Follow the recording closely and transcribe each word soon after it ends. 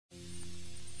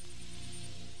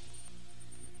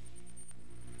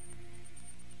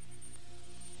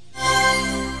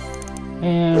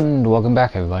Welcome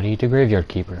back, everybody, to Graveyard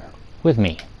Keeper. With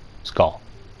me, Skull.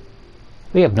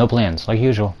 We have no plans, like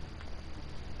usual.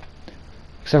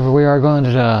 Except for we are going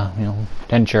to,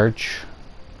 attend church,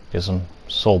 get some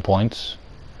soul points.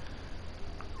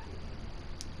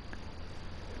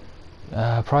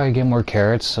 Probably get more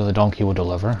carrots so the donkey will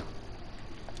deliver.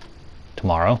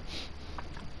 Tomorrow.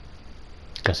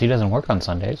 Because he doesn't work on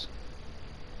Sundays.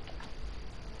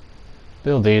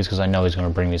 Build these because I know he's going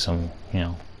to bring me some,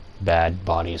 bad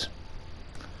bodies.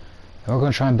 And we're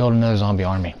going to try and build another zombie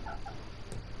army.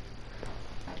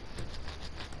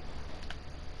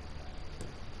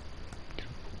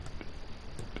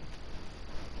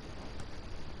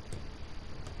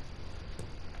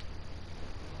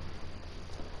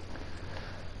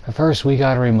 But first we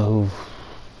got to remove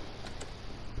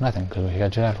nothing because we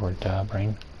got that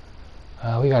brain.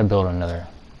 We got to build another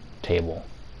table.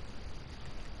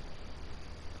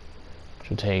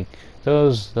 Should take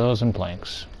those and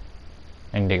planks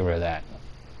and get rid of that.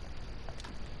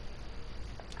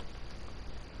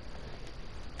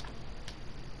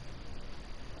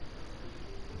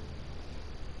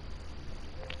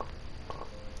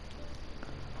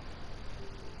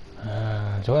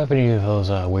 Do I have any of those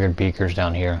weird beakers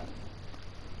down here?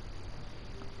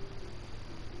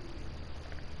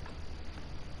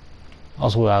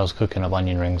 Also, I was cooking up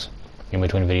onion rings in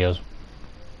between videos.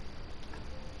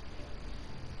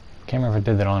 Can't remember if I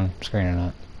did that on screen or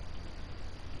not.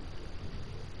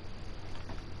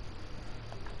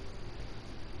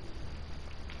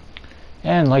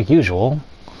 And like usual,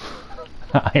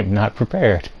 I am not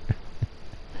prepared.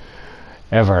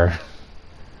 Ever.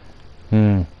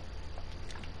 Alright,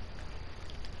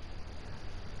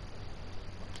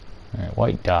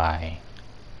 white dye.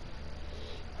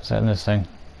 Is that in this thing?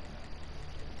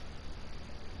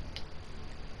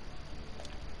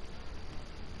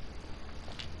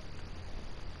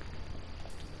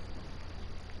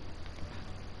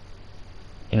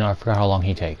 I forgot how long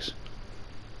he takes.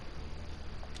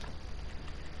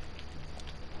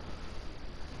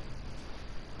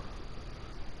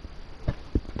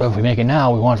 But if we make it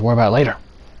now, we won't have to worry about it later.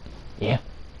 Yeah.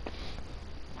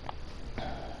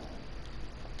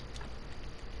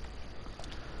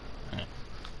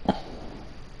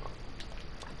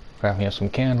 Crafting up some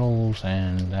candles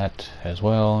and that as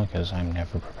well, because I'm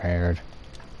never prepared.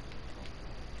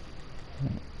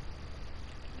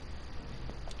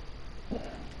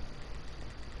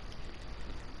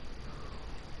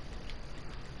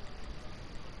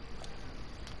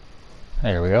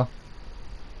 There we go.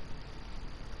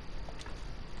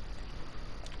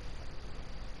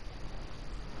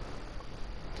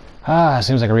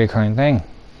 Seems like a recurring thing.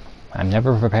 I'm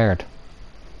never prepared.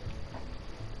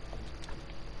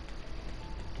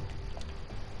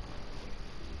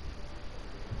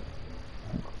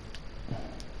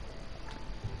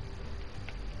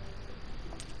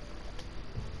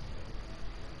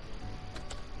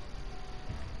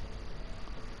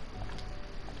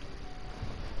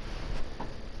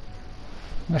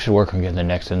 I should work on getting the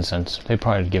next incense. They'd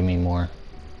probably give me more.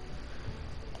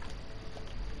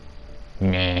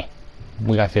 Nah.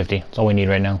 We got 50. That's all we need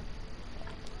right now.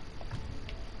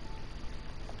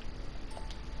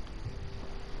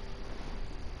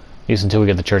 At least until we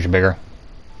get the church bigger.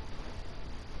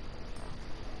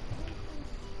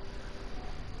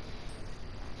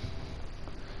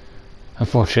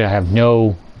 Unfortunately, I have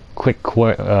no quick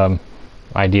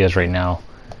ideas right now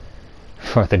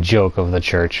for the joke of the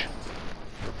church.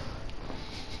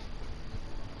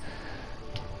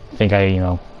 I think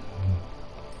I,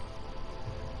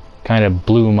 kind of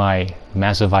blew my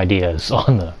massive ideas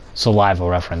on the saliva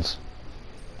reference.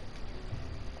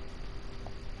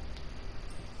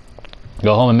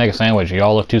 Go home and make a sandwich. You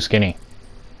all look too skinny.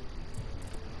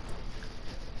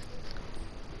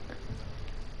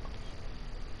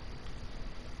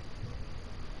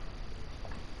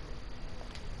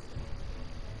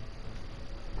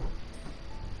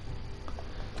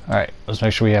 Alright, let's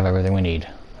make sure we have everything we need.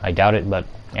 I doubt it, but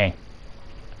hey.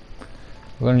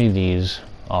 We're gonna need these,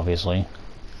 obviously.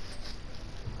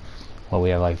 Well, we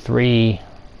have like three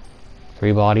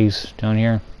bodies down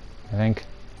here, I think.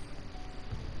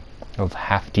 Of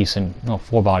half decent, no,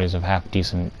 4 bodies of half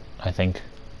decent, I think.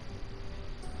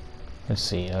 Let's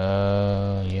see,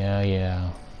 yeah.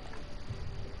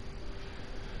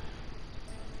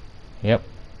 Yep,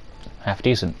 half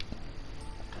decent.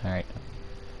 Alright.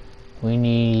 We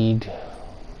need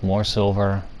more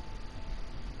silver.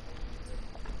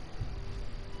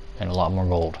 And a lot more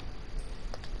gold.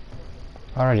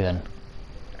 Alrighty then.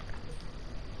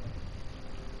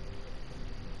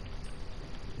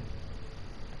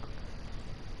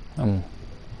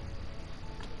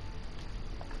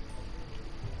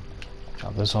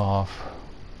 this off.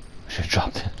 I should have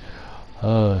dropped it.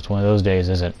 Oh, it's one of those days,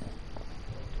 is it?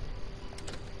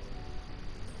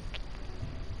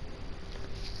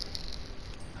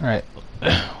 Alright.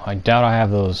 I doubt I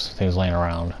have those things laying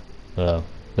around. The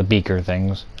beaker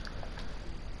things.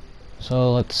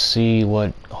 So let's see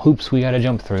what hoops we gotta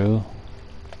jump through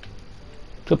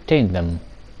to obtain them.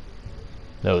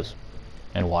 Those.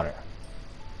 And water.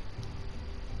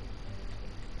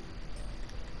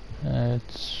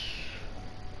 Let's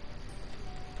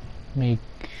make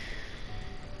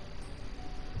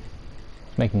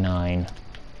 9.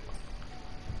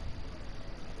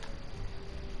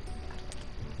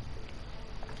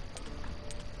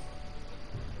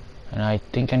 And I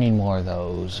think I need more of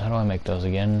those. How do I make those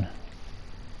again?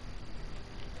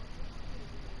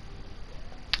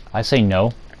 I say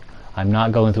no. I'm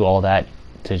not going through all that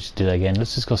to just do that again.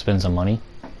 Let's just go spend some money.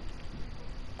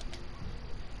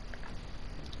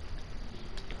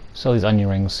 Sell these onion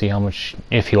rings, see how much,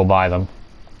 if he'll buy them.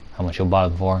 How much he'll buy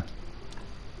them for.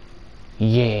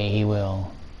 Yeah, he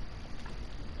will.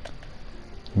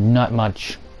 Not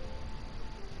much.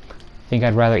 Think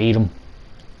I'd rather eat them.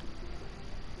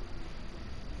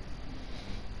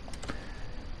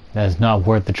 That is not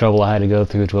worth the trouble I had to go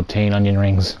through to obtain onion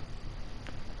rings.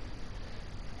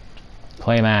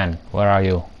 Clayman, where are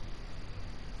you?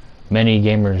 Many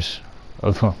gamers,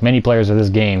 many players of this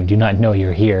game do not know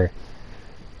you're here,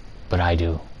 but I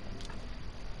do.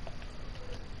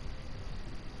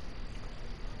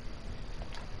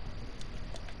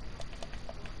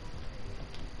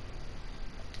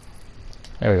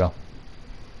 There we go.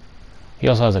 He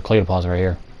also has a clay deposit right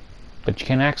here, but you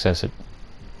can't access it.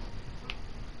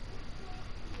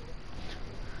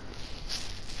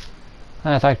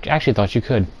 I actually thought you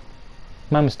could.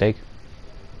 My mistake.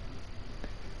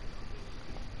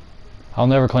 I'll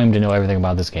never claim to know everything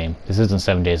about this game. This isn't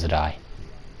 7 Days to Die.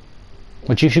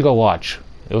 But you should go watch.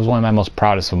 It was one of my most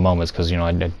proudest of moments because, you know,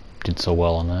 I did so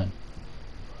well on that.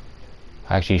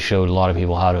 I actually showed a lot of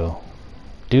people how to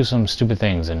do some stupid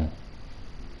things in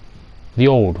the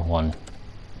old one.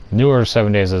 Newer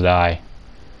 7 Days to Die.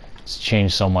 It's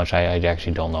changed so much I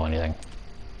actually don't know anything.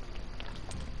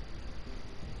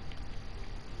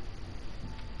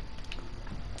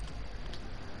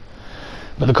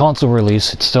 But the console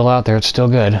release, it's still out there, it's still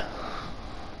good.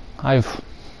 I've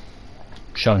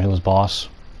shown who was boss,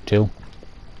 too.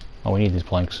 Oh, we need these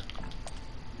planks.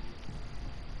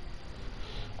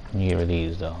 Neither of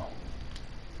these, though.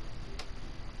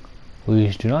 We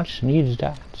do not need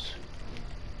that.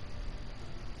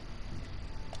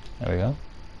 There we go.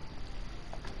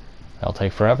 That'll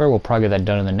take forever. We'll probably get that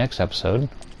done in the next episode,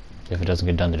 if it doesn't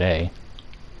get done today.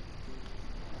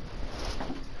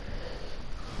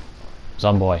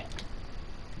 Zomboy.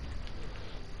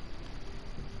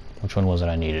 Which one was it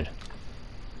I needed?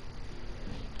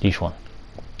 This one.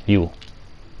 You.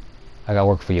 I got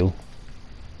work for you.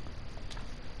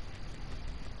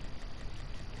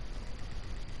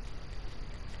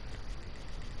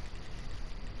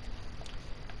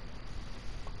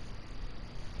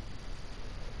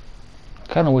 I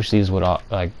kind of wish these would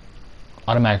like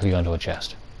automatically go into a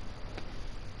chest.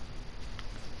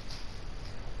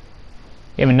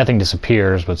 I mean, nothing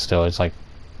disappears, but still, it's like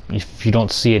if you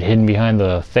don't see it hidden behind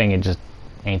the thing, it just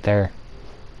ain't there.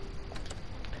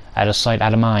 Out of sight,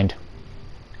 out of mind.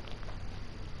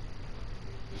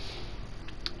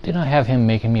 Didn't I have him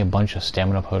making me a bunch of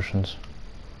stamina potions?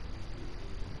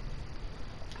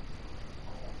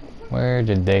 Where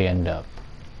did they end up?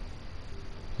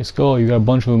 Hey Skull, you got a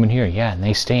bunch of them in here. Yeah, and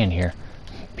they stay in here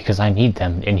because I need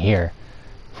them in here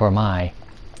for my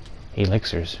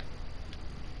elixirs.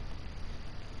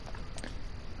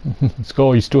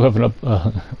 Skull, you still haven't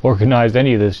organized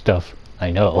any of this stuff. I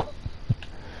know.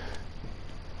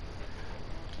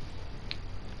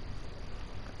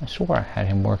 I swore I had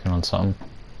him working on something.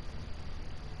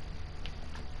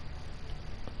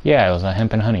 Yeah, it was a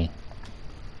hemp and honey.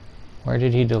 Where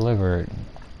did he deliver it?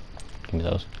 Give me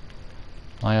those.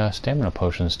 My stamina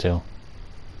potions too.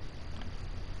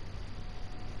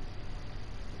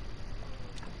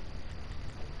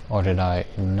 Or did I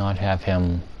not have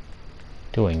him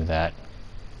doing that?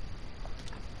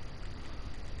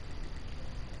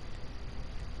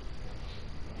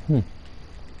 Make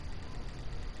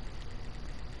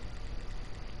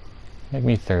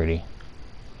me 30.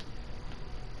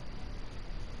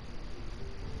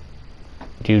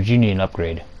 Dude, you need an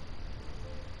upgrade.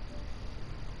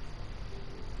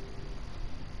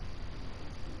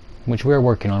 Which we're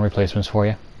working on replacements for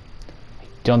you.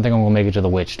 Don't think I'm gonna make it to the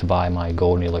witch to buy my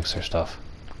golden elixir stuff.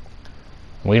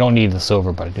 We don't need the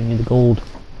silver, but I do need the gold.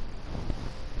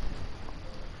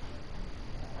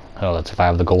 Oh, that's if I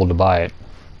have the gold to buy it.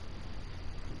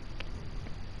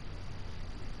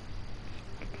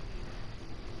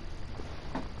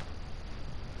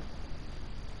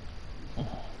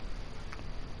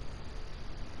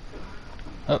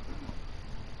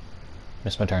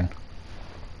 Missed my turn.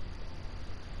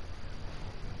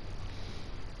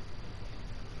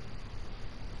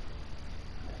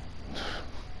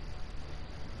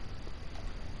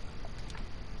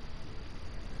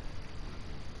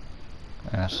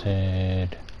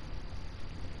 Acid.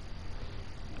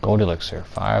 Gold elixir,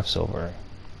 5 silver.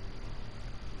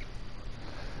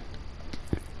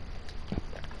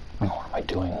 Oh, what am I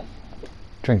doing?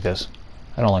 Drink this.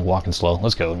 I don't like walking slow.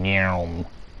 Let's go. Meow.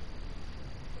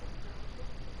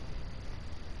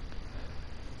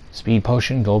 Speed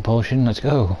potion, gold potion, let's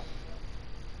go.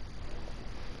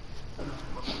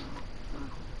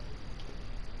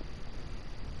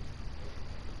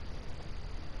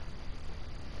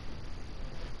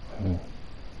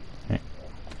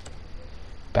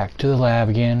 Back to the lab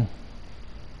again.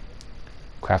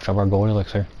 Craft up our gold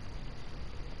elixir.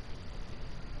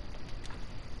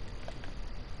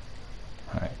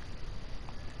 Alright.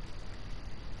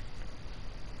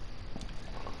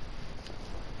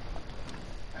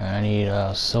 I need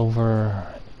a silver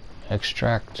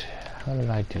extract. How did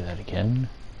I do that again?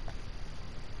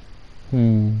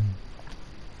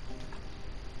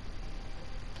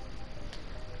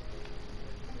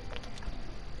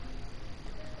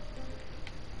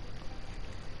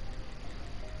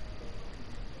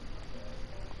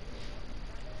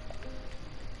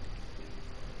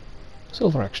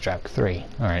 Silver extract 3.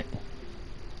 Alright.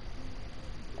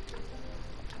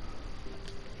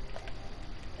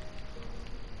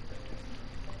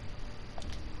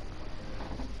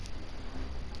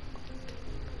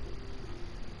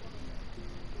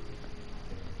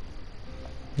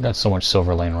 Got so much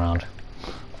silver laying around.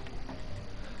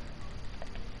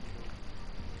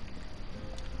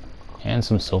 And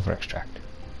some silver extract.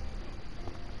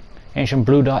 And some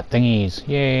blue dot thingies.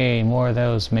 Yay, more of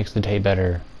those makes the day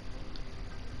better.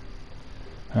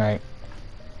 Alright.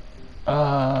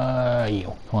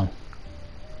 You. Come on.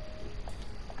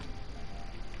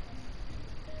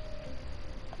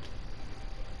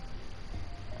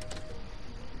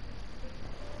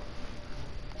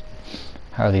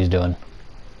 How are these doing?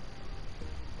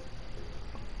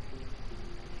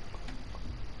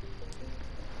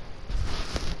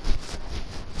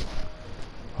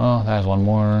 Oh, that is 1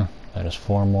 more. That is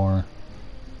 4 more.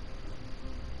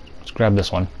 Let's grab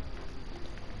this one.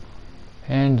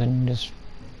 And then just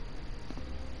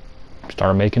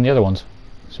start making the other ones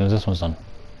as soon as this one's done.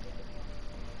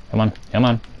 Come on, come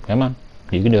on, come on.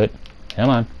 You can do it. Come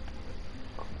on.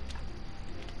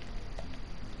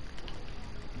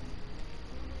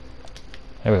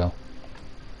 There we go.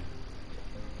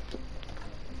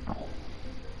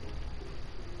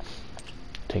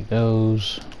 Take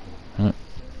those. A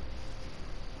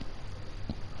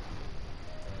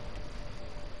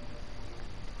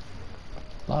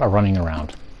lot of running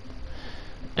around.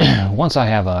 Once I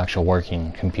have an actual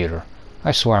working computer,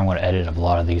 I swear I'm going to edit a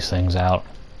lot of these things out.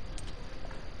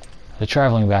 The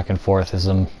traveling back and forth is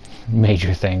a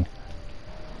major thing.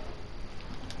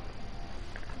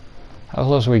 How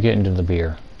close are we getting to the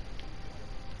beer?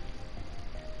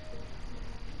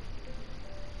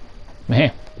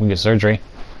 Man, we get surgery.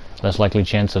 Less likely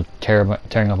chance of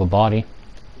tearing up a body.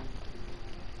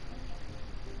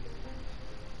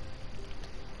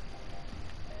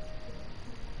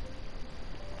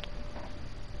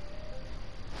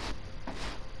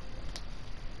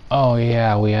 Oh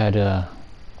yeah, we had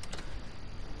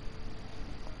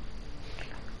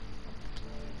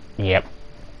Yep.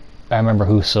 I remember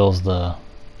who sells the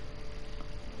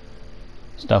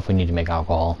stuff we need to make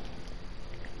alcohol.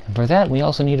 And for that we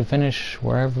also need to finish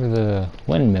wherever the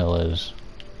windmill is.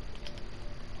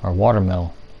 Or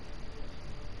watermill.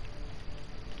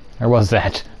 Or was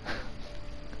that?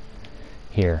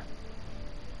 Here.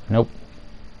 Nope.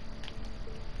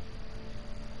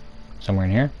 Somewhere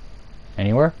in here?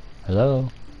 Anywhere? Hello?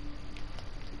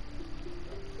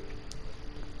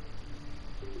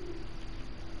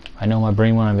 I know my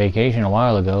brain went on vacation a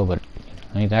while ago, but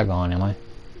ain't that gone, am I?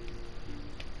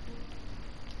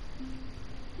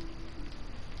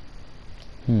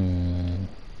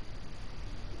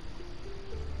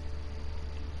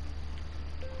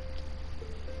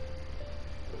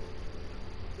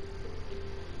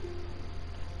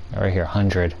 Right here,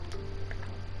 100.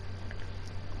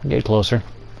 Get closer.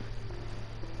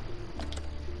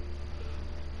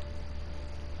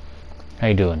 How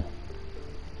you doing?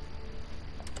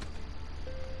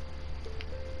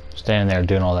 Standing there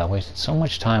doing all that, wasted so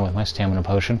much time with my stamina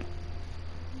potion.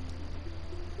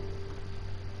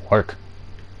 Work.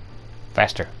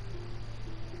 Faster.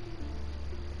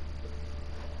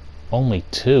 Only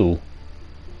 2?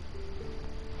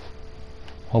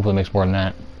 Hopefully it makes more than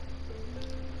that.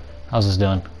 How's this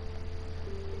doing?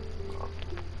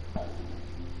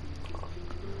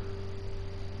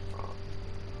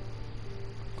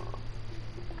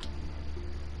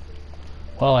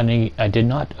 Well, I did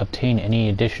not obtain any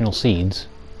additional seeds.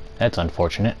 That's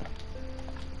unfortunate.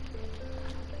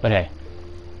 But hey.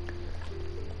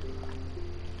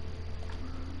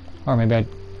 Or maybe I...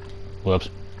 Whoops.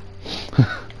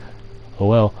 Oh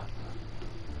well.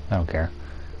 I don't care.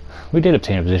 We did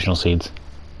obtain additional seeds.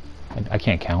 I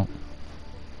can't count.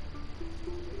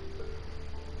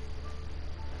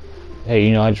 Hey,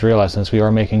 you know, I just realized since we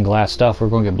are making glass stuff, we're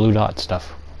going to get blue dot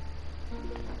stuff.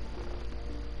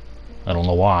 I don't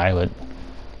know why, but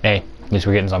hey, at least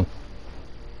we're getting some.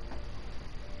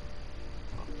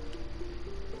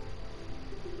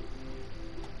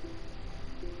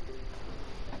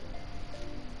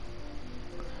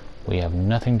 We have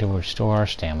nothing to restore our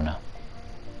stamina.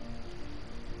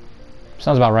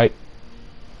 Sounds about right.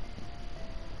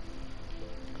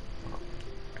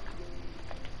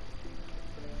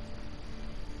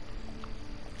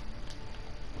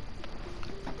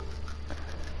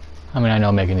 I mean, I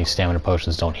know making these stamina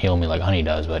potions don't heal me like honey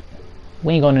does, but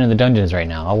we ain't going into the dungeons right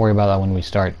now. I'll worry about that when we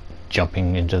start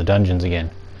jumping into the dungeons again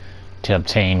to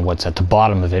obtain what's at the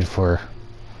bottom of it for...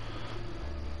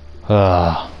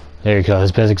 there you go.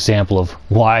 That's the best example of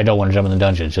why I don't want to jump in the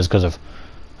dungeons, just because of...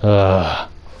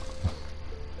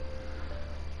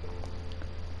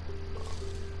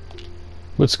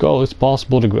 But Skull, it's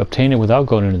possible to obtain it without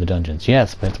going into the dungeons.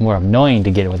 Yes, but it's more annoying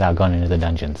to get it without going into the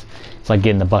dungeons. It's like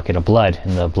getting the bucket of blood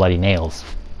and the bloody nails.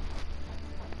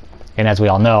 And as we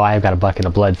all know, I've got a bucket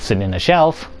of blood sitting in a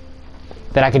shelf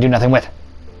that I can do nothing with.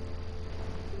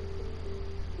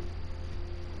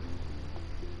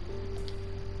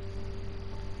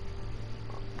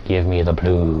 Give me the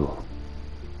blue.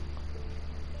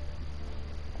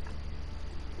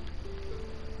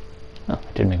 Oh,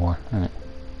 it did make more. Alright.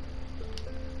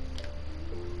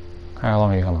 How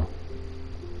long are you coming?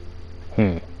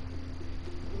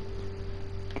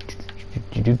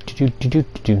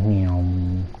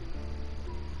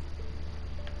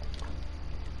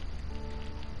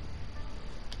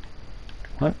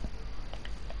 What?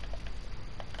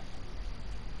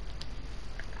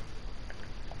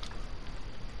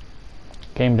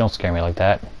 Game, don't scare me like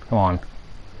that. Come on.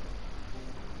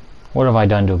 What have I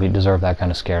done to deserve that kind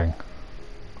of scaring?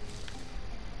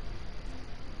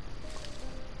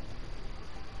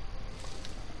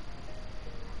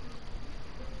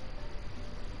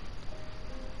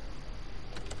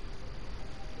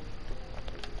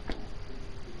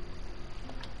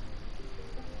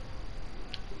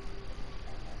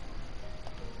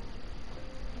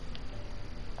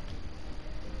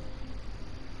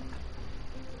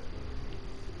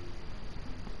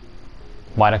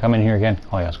 Why'd I come in here again?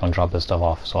 Oh yeah, I was going to drop this stuff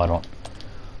off so I don't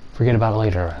forget about it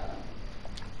later.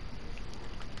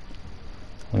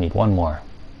 We need one more.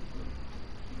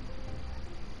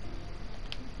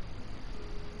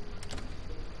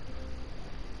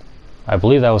 I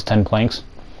believe that was 10 planks.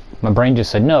 My brain just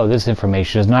said, no, this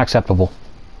information is not acceptable.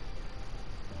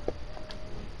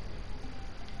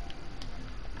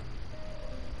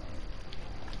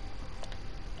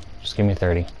 Just give me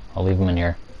 30. I'll leave them in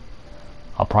here.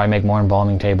 I'll probably make more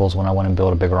embalming tables when I want to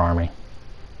build a bigger army.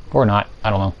 Or not,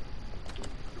 I don't know.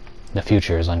 The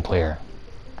future is unclear.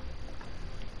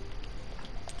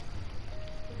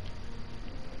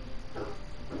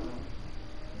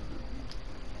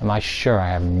 Am I sure I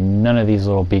have none of these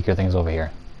little beaker things over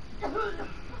here?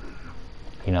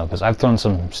 You know, because I've thrown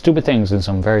some stupid things in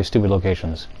some very stupid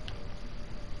locations.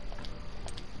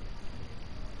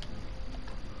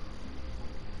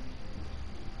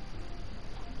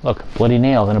 Look, bloody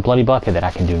nails in a bloody bucket that I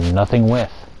can do nothing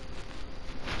with.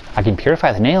 I can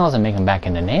purify the nails and make them back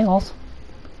into nails.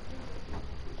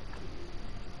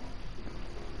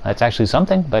 That's actually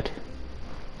something, but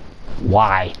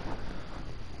why?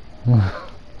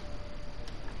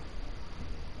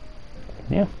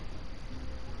 Yeah.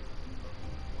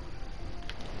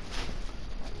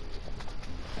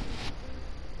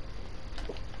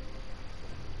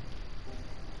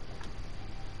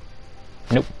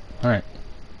 Nope. Alright.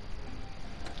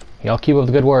 Y'all keep up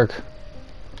the good work.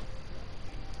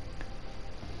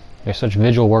 You're such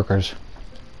vigil workers.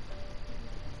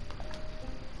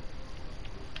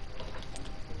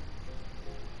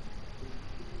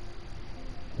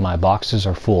 My boxes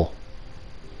are full.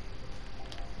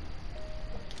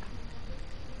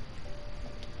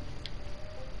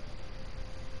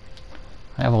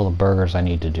 I have all the burgers I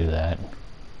need to do that.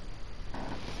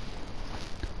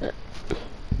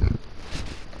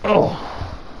 Oh.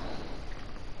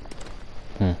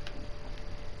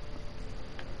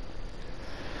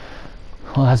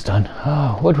 Well, that's done.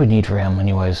 Oh, what do we need for him,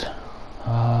 anyways?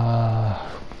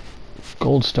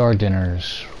 Gold star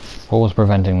dinners. What was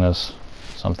preventing this?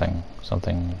 Something.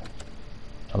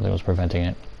 Something was preventing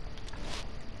it.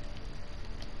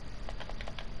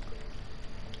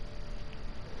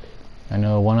 I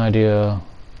know one idea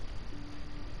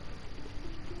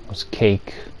was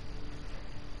cake.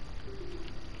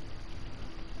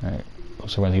 Alright,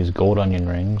 so we're going to use gold onion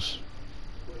rings.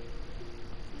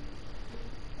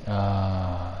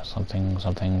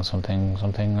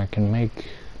 Something I can make.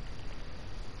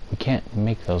 We can't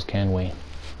make those, can we?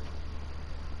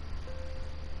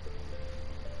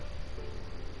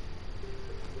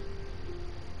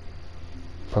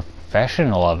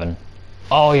 Professional oven.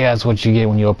 Oh yeah, that's what you get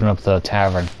when you open up the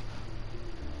tavern.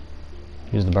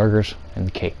 Use the burgers and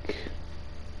the cake.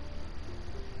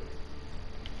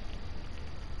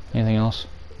 Anything else?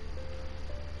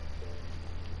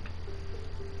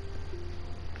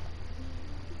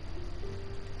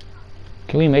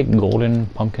 Can we make golden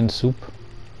pumpkin soup?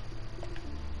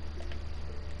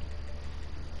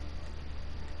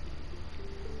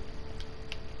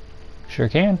 Sure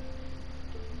can.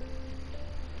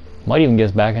 Might even get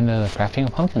us back into the crafting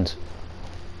of pumpkins.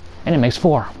 And it makes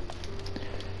 4.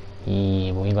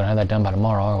 Yeah, but we ain't gonna have that done by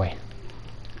tomorrow, are we?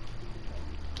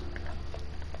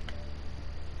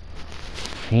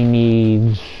 He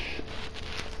needs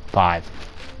 5.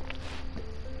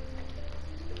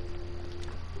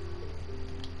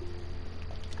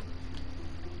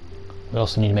 We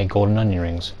also need to make golden onion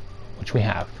rings, which we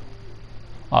have.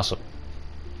 Awesome.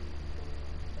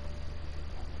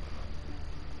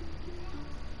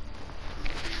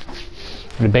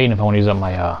 I'm debating if I want to use up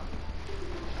my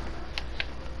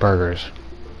burgers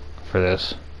for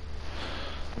this.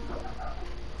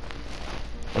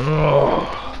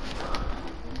 Ugh.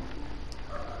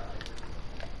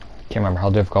 Can't remember how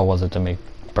difficult was it to make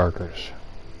burgers.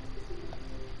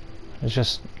 It's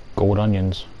just gold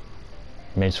onions.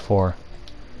 Makes 4.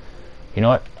 You know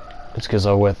what? Let's get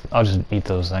over with. I'll just eat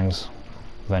those things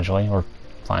eventually, or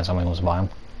find somebody who wants to buy them.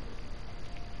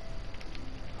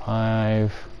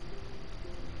 5.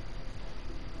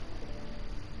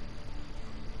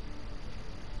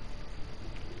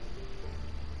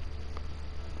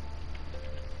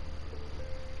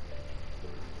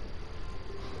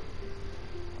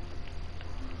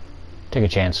 Take a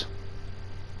chance.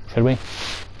 Should we?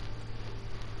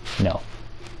 No.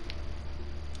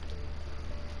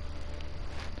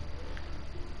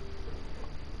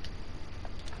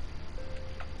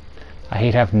 I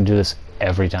hate having to do this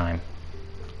every time.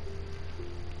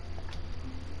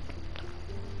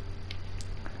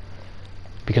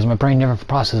 Because my brain never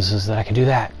processes that I can do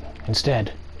that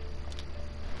instead.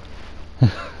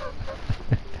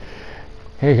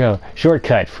 Here you go.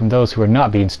 Shortcut from those who are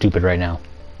not being stupid right now.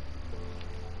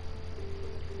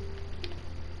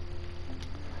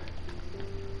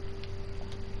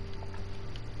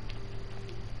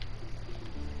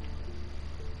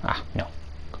 Ah, no.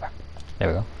 Go back. There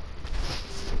we go.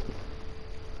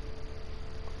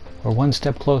 We're one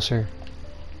step closer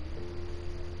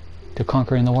to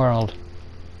conquering the world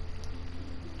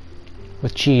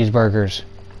with cheeseburgers.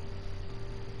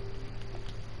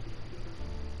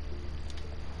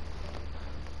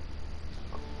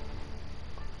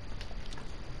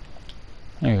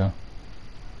 There you go.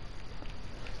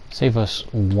 Save us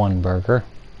 1 burger.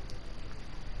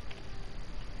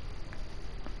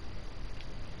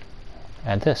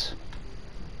 Add this.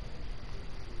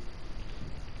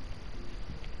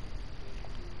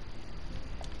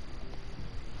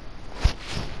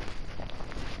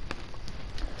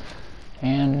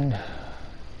 And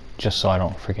just so I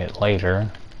don't forget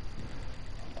later,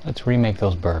 let's remake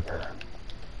those burgers.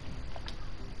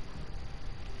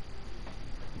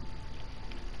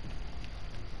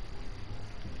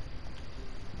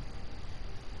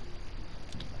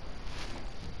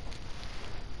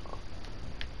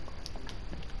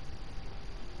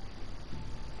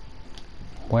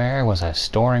 Where was I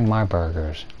storing my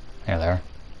burgers? There they are.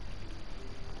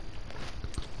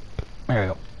 There we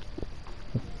go.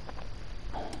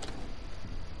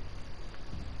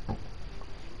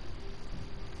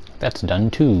 That's done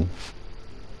too.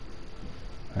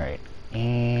 Alright,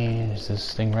 and is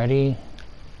this thing ready?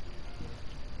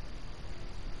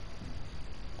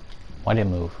 Why did it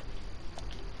move?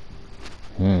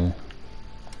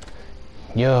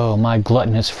 Yo, my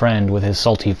gluttonous friend with his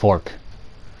salty fork.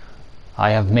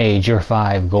 I have made your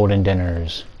 5 golden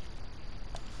dinners.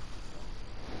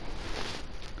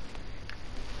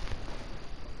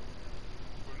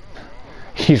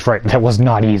 He's right, that was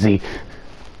not easy.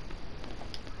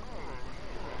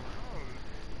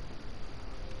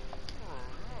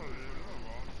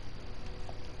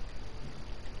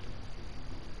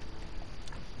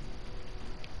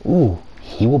 Ooh,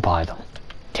 he will buy them.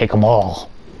 Take them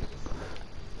all.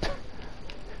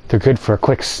 They're good for a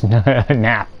quick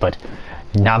nap, but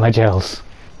not much else.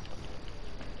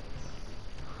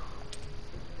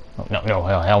 Oh, no,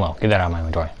 hell no. Get that out of my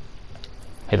inventory.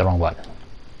 Hit the wrong button.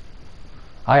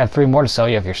 I have 3 more to sell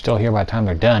you if you're still here by the time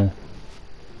they're done.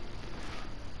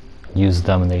 Use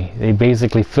them, and they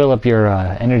basically fill up your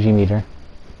energy meter.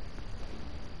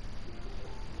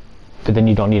 But then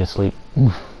you don't need to sleep.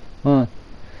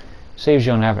 Saves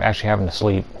you on actually having to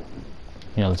sleep.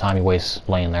 You know, the time you waste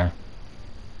laying there.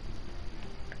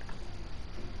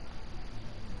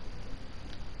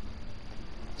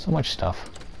 So much stuff.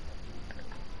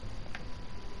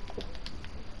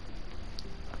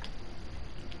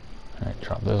 Alright,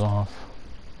 drop this off.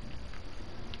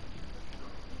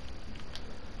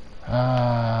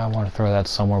 I want to throw that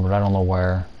somewhere, but I don't know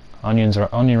where. Onion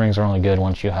rings are only good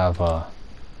once you have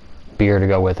beer to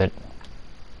go with it.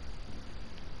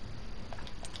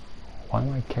 Why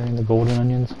am I carrying the golden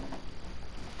onions?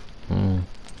 Alright,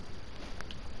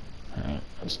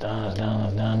 it's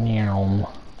done.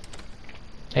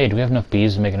 Hey, do we have enough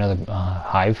bees to make another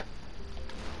hive?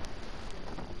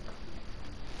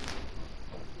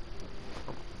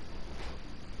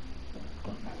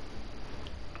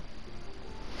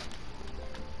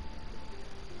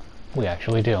 We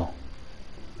actually do.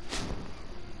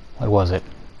 What was it?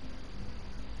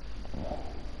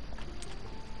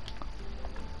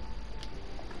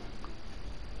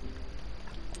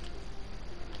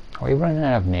 Are we running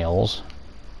out of nails?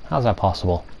 How's that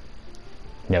possible?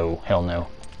 No, hell no.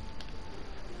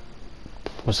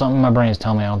 But something in my brain is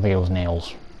telling me I don't think it was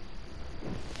nails.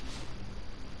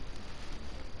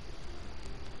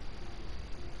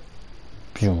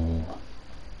 Boom.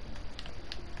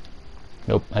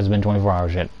 Nope, hasn't been 24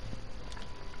 hours yet.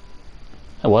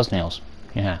 It was nails.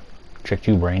 Yeah, tricked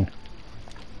you, brain.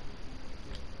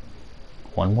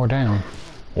 One more down.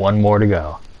 One more to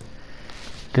go.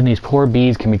 Then these poor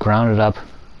bees can be grounded up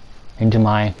into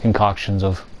my concoctions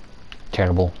of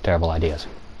terrible, terrible ideas.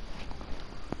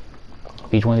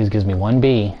 If each one of these gives me 1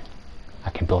 bee, I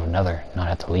can build another, not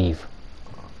have to leave.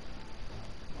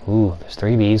 Ooh, there's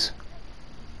 3 bees.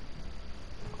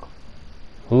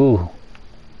 Ooh.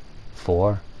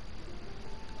 4.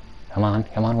 Come on,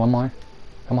 1 more.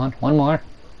 Come on, 1 more.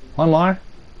 1 more.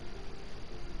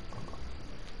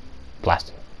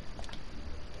 Blasted.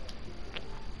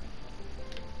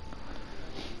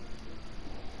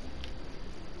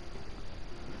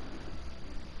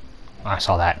 I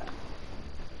saw that.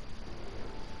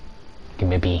 Give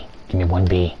me a bee. Give me 1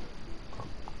 bee.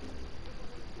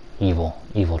 Evil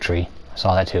tree. I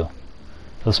saw that too.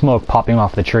 The smoke popping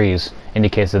off the trees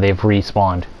indicates that they've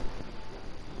respawned.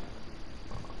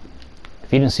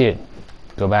 If you didn't see it,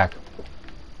 go back.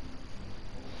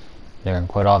 They're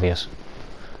quite obvious.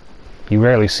 You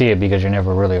rarely see it because you're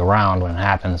never really around when it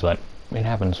happens, but it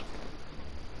happens.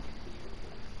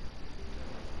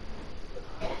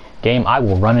 Game, I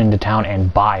will run into town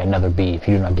and buy another bee if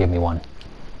you do not give me one.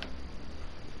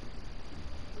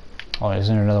 Oh,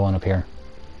 isn't there another one up here?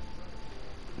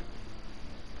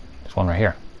 There's one right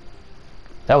here.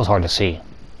 That was hard to see.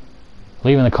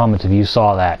 Leave in the comments if you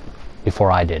saw that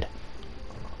before I did.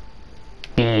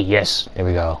 Bee, yes, there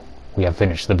we go. We have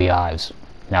finished the beehives.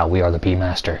 Now we are the bee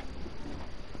master.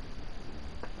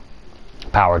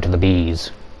 Power to the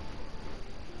bees.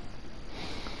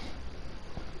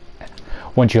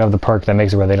 Once you have the perk that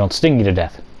makes it where they don't sting you to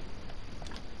death.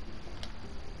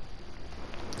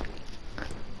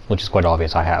 Which is quite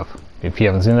obvious I have. If you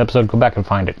haven't seen the episode, go back and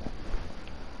find it.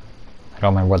 I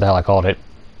don't remember what the hell I called it.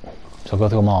 So go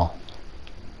through them all.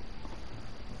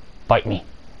 Bite me.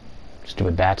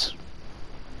 Stupid bats.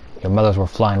 Your mothers were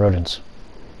flying rodents.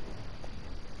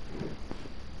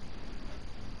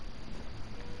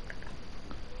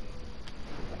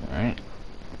 Alright.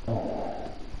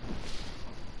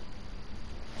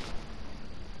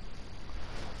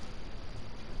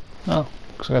 Well,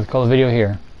 looks like I have to call the video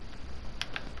here.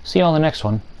 See you on the next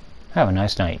one. Have a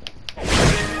nice night.